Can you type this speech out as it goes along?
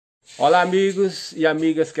Olá amigos e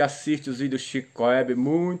amigas que assistem os vídeos Chico Web,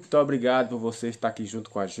 muito obrigado por você estar aqui junto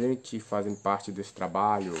com a gente, fazendo parte desse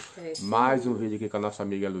trabalho. Mais um vídeo aqui com a nossa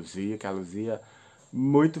amiga Luzia, que a Luzia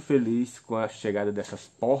muito feliz com a chegada dessas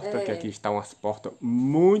portas, que aqui estão umas portas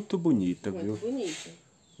muito bonitas, viu? Muito bonita.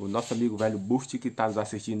 O nosso amigo Velho Busti que está nos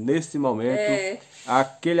assistindo nesse momento.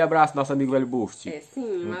 Aquele abraço, nosso amigo Velho Busti.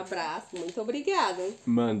 Sim, um abraço. Muito obrigada.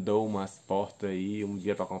 Mandou umas portas aí, um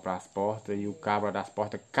dia para comprar as portas, e o cabra das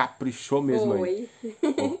portas caprichou mesmo aí.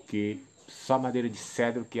 Porque só madeira de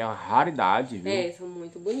cedro, que é uma raridade, viu? São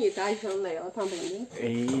muito bonitas. A janela também.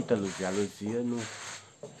 Eita, Luzia, a Luzia no...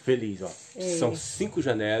 Feliz, ó. São 5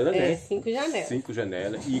 janelas, né? 5 janelas. 5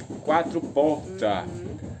 janelas e 4 portas.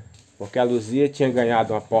 Porque a Luzia tinha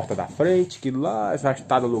ganhado uma porta da frente, que lá já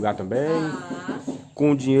está no lugar também.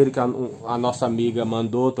 Com o dinheiro que a nossa amiga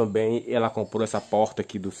mandou também, ela comprou essa porta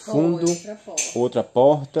aqui do fundo. Outra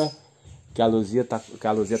porta. Que a Luzia tá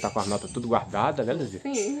com as notas tudo guardadas, né, Luzia?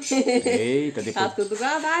 Sim. Eita, depois, tá tudo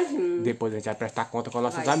guardadinho. Depois a gente vai prestar conta com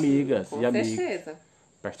nossas amigas. Com certeza.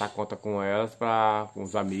 Prestar conta com elas, com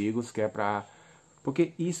os amigos, que é pra...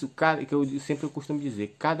 Porque isso, que eu sempre costumo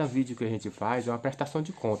dizer, cada vídeo que a gente faz é uma prestação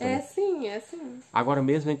de conta, né? Sim. Agora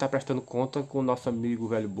mesmo a gente tá prestando conta com o nosso amigo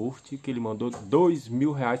Velho Busti, que ele mandou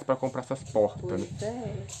R$2.000 para comprar essas portas, né?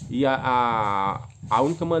 E a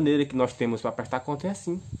única maneira que nós temos para prestar conta é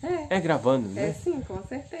assim. É gravando, né? Sim, com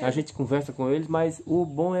certeza. A gente conversa com eles, mas o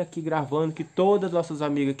bom é que gravando, que todas as nossas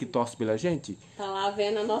amigas que torcem pela gente... Tá lá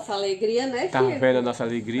vendo a nossa alegria, né, Tá vendo a nossa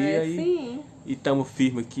alegria sim. E estamos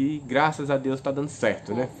firmes aqui, graças a Deus tá dando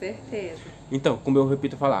certo, né? Com certeza. Então, como eu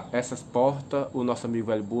repito falar, essas portas, o nosso amigo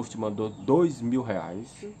Velho Busti mandou R$2.000,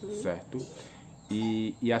 certo?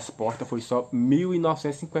 E as portas foi só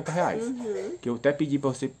R$1.950. Que eu até pedi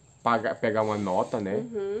para você pegar uma nota, né?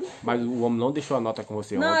 Mas o homem não deixou a nota com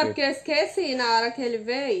você ontem. Não, é porque eu esqueci, na hora que ele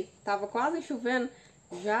veio, tava quase chovendo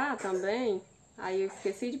já também. Aí eu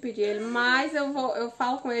esqueci de pedir ele, mas eu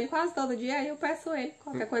falo com ele quase todo dia, aí eu peço ele.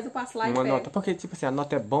 Qualquer coisa eu passo lá e pego. Uma nota, porque tipo assim, a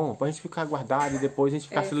nota é bom pra gente ficar guardado e depois a gente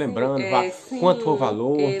ficar se lembrando quanto foi o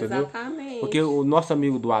valor, entendeu? Porque o nosso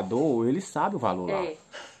amigo doador, ele sabe o valor lá.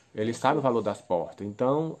 Ele sabe o valor das portas.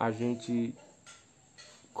 Então a gente,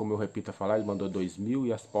 como eu repito a falar, ele mandou R$2.000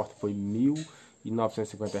 e as portas foi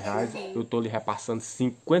R$1.950. Eu tô lhe repassando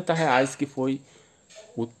R$50, que foi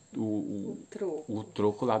o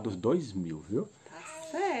troco lá dos R$2.000, viu? Tá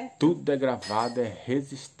certo. Tudo é gravado, é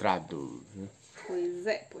registrado, viu? Pois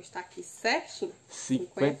é, pois tá aqui certinho.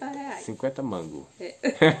 R$50. 50 mango.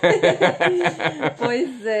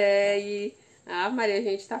 Pois é, e... Maria, a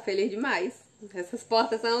gente tá feliz demais. Essas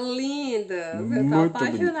portas são lindas. Eu tô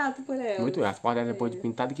apaixonado por elas. Muito bem. As portas depois de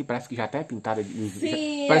pintada, que parece que já tá pintada.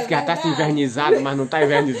 Sim, parece que já tá invernizada, mas não tá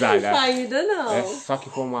invernizada. Ainda não. Só que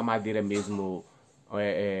como uma madeira mesmo,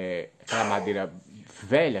 aquela madeira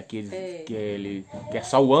velha, que é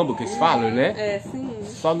só o âmbar que eles falam, né? Sim.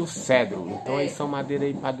 Só no cedro. Então eles são madeira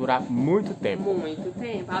aí pra durar muito tempo. Muito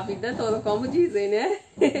tempo, a vida toda, como dizem, né?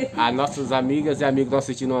 As nossas amigas e amigos estão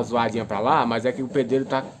assistindo uma zoadinha pra lá, mas é que o pedreiro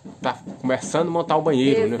tá começando a montar o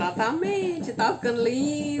banheiro, né? Exatamente, tá ficando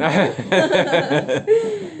lindo.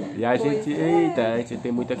 E a gente, a gente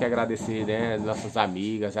tem muito a que agradecer, né? Nossas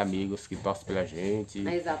amigas, amigos que torcem pela gente.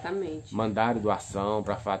 Exatamente. Mandaram doação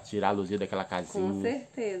pra tirar a Luzia daquela casinha. Com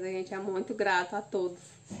certeza, a gente é muito grato a todos.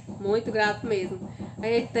 Muito grato mesmo. A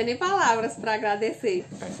gente não tem nem palavras pra agradecer.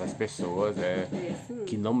 Essas pessoas,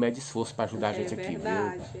 que não medem esforço pra ajudar a gente aqui,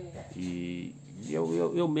 verdade, viu? E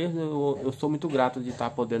eu mesmo, eu sou muito grato de estar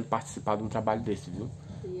podendo participar de um trabalho desse, viu?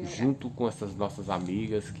 Junto com essas nossas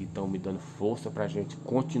amigas que estão me dando força pra gente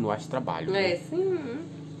continuar esse trabalho. Sim.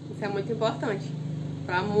 Isso é muito importante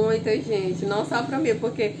pra muita gente, não só pra mim,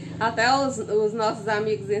 porque até os nossos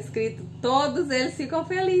amigos inscritos, todos eles ficam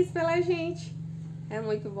felizes pela gente. É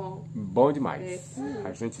muito bom. Bom demais.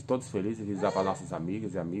 A gente todos felizes de avisar para nossas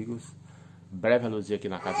amigas e amigos. Breve a Luzia aqui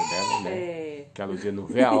na casa dela, né? Que a Luzia não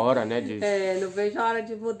vê a hora, né? Não vejo a hora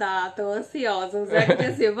de mudar, tô ansiosa. O Zé que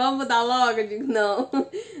assim, vamos mudar logo? Eu digo, não.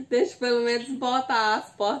 Deixa pelo menos botar as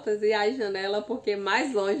portas e as janelas, porque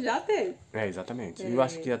mais longe já tem. Exatamente. E eu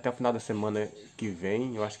acho que até o final da semana que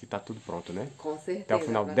vem, eu acho que tá tudo pronto, né? Com certeza. Até o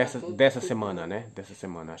final dessa semana, né? Dessa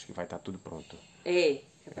semana, acho que vai estar tudo pronto. É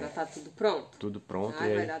pra estar tudo pronto. Tudo pronto.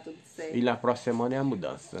 Vai dar tudo certo. E na próxima semana é a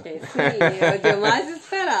mudança. Sim, é o dia mais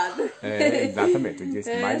esperado. Exatamente, o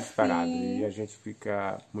dia mais esperado. E a gente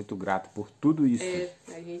fica muito grato por tudo isso.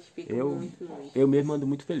 A gente fica muito. Eu mesmo ando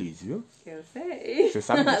muito feliz, viu? Eu sei. Você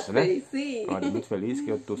sabe disso, né? Sei, sim. Eu ando muito feliz, que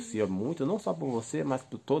eu torcia muito, não só por você, mas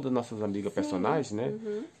por todas as nossas amigas personagens, né?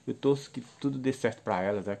 Eu torço que tudo dê certo pra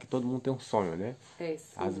elas, que todo mundo tem um sonho, né?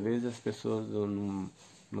 Às vezes as pessoas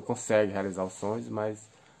não consegue realizar os sonhos, mas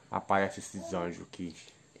aparece esses anjos que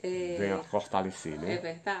vêm a fortalecer, né? É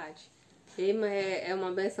verdade. É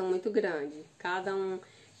uma benção muito grande. Cada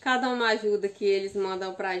uma ajuda que eles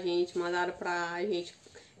mandam pra gente, mandaram pra gente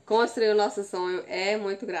construir o nosso sonho, é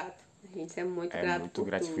muito grato. A gente é muito grato. É muito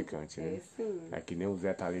gratificante, tudo. né? Sim. É que nem o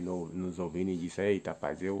Zé tá ali nos ouvindo e disse, eita,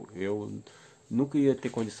 rapaz, eu nunca ia ter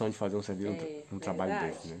condição de fazer um trabalho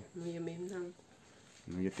desse, né? Não ia mesmo, não.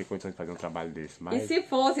 Não ia ter condição de fazer um trabalho desse, mas... E se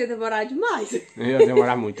fosse, ia demorar demais. Ia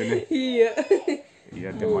demorar muito, né?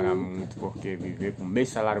 Ia demorar muito, porque viver com meio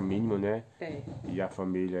salário mínimo, né? E a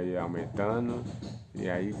família ia aumentando. E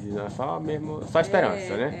aí só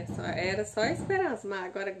esperança, né? Era só esperança, mas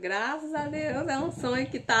agora, graças a Deus, é um sonho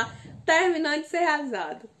que tá terminando de ser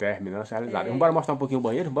realizado. Terminando de ser realizado. Vamos embora mostrar um pouquinho o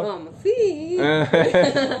banheiro? Bora? Vamos, sim!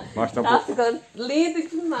 Tá ficando lindo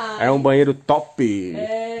demais. É um banheiro top!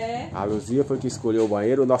 A Luzia foi que escolheu o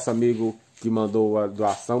banheiro. O nosso amigo que mandou a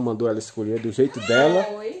doação, mandou ela escolher do jeito dela.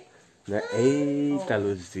 Né? Eita,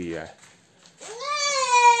 Luzia!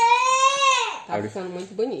 Tá ficando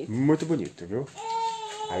muito bonito. Muito bonito, viu?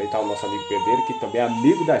 Ali tá o nosso amigo Pedreiro, que também é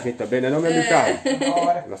amigo da gente também, né, não, meu amigo Carlos?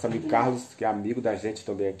 Nosso amigo Carlos, que é amigo da gente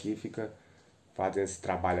também aqui, fica fazendo esse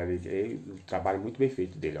trabalho ali. Um trabalho muito bem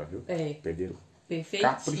feito dele, ó, viu? Pedreiro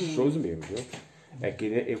caprichoso mesmo, viu? É que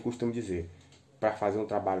eu costumo dizer, para fazer um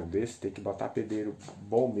trabalho desse, tem que botar pedreiro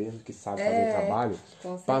bom mesmo, que sabe fazer o trabalho,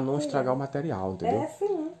 para não estragar o material, entendeu?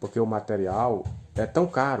 Porque o material é tão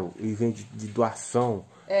caro e vem de doação,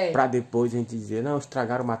 para depois a gente dizer, não,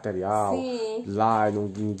 estragaram o material, lá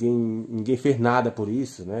ninguém fez nada por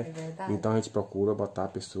isso, né? Então a gente procura botar a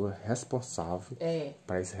pessoa responsável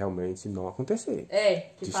para isso realmente não acontecer.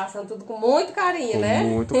 Que façam tudo com muito carinho, né? Com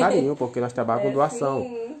muito carinho, porque nós trabalhamos com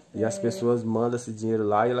doação. E as pessoas mandam esse dinheiro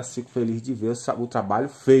lá e elas ficam felizes de ver o trabalho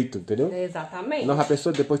feito, entendeu? Exatamente. Não, a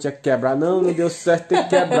pessoa depois tinha que quebrar, não deu certo, tem que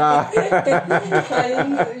quebrar.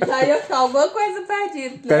 Já ia ficar alguma coisa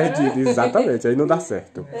perdida, né? Perdido, exatamente, aí não dá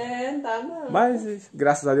certo. Não dá não. Mas,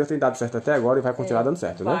 graças a Deus, tem dado certo até agora e vai continuar dando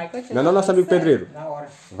certo, né? Vai continuar. Não é nosso amigo Pedreiro? Na hora.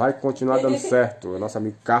 Vai continuar dando certo. É nosso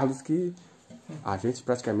amigo Carlos, que a gente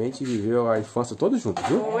praticamente viveu a infância toda junto,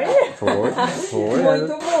 viu? Foi.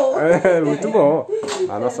 Muito bom. Muito bom.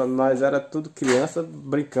 Nós era tudo criança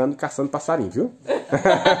brincando, caçando passarinho, viu?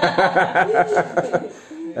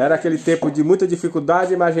 Era aquele tempo de muita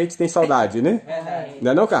dificuldade, mas a gente tem saudade, né?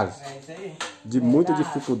 Não é não, Carlos? É isso aí. De muita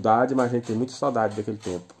dificuldade, mas a gente tem muita saudade daquele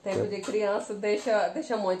tempo. Tempo de criança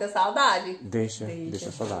deixa muita saudade. Deixa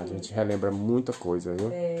saudade. A gente relembra muita coisa,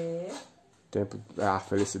 viu? Tempo, a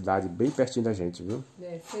felicidade bem pertinho da gente, viu?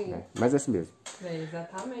 Mas é assim mesmo.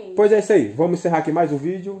 Exatamente. Pois é isso aí. Vamos encerrar aqui mais um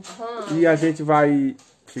vídeo. E a gente vai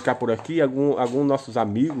ficar por aqui. Alguns nossos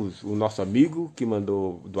amigos, o nosso amigo que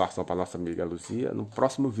mandou doação para nossa amiga Luzia, no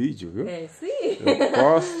próximo vídeo, viu? Sim. No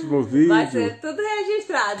próximo vídeo. Vai ser tudo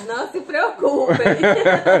registrado, não se preocupem.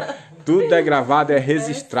 Tudo é gravado, é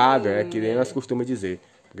registrado, é que nem nós costumamos dizer.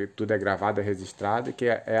 Porque tudo é gravado, é registrado, que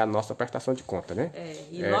é a nossa prestação de conta, né?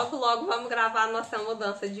 Logo, logo vamos gravar a nossa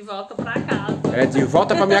mudança de volta pra casa. De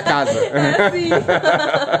volta pra minha casa. Sim.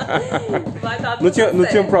 Vai dar tudo certo. Não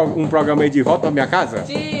tinha um programa aí de volta pra minha casa?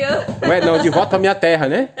 Tinha. Não, de volta pra minha terra,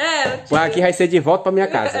 né? Tinha. Aqui vai ser de volta pra minha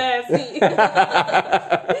casa. Sim.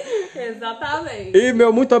 Exatamente. E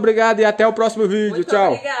meu muito obrigado e até o próximo vídeo. Muito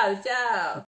tchau. Obrigado, tchau.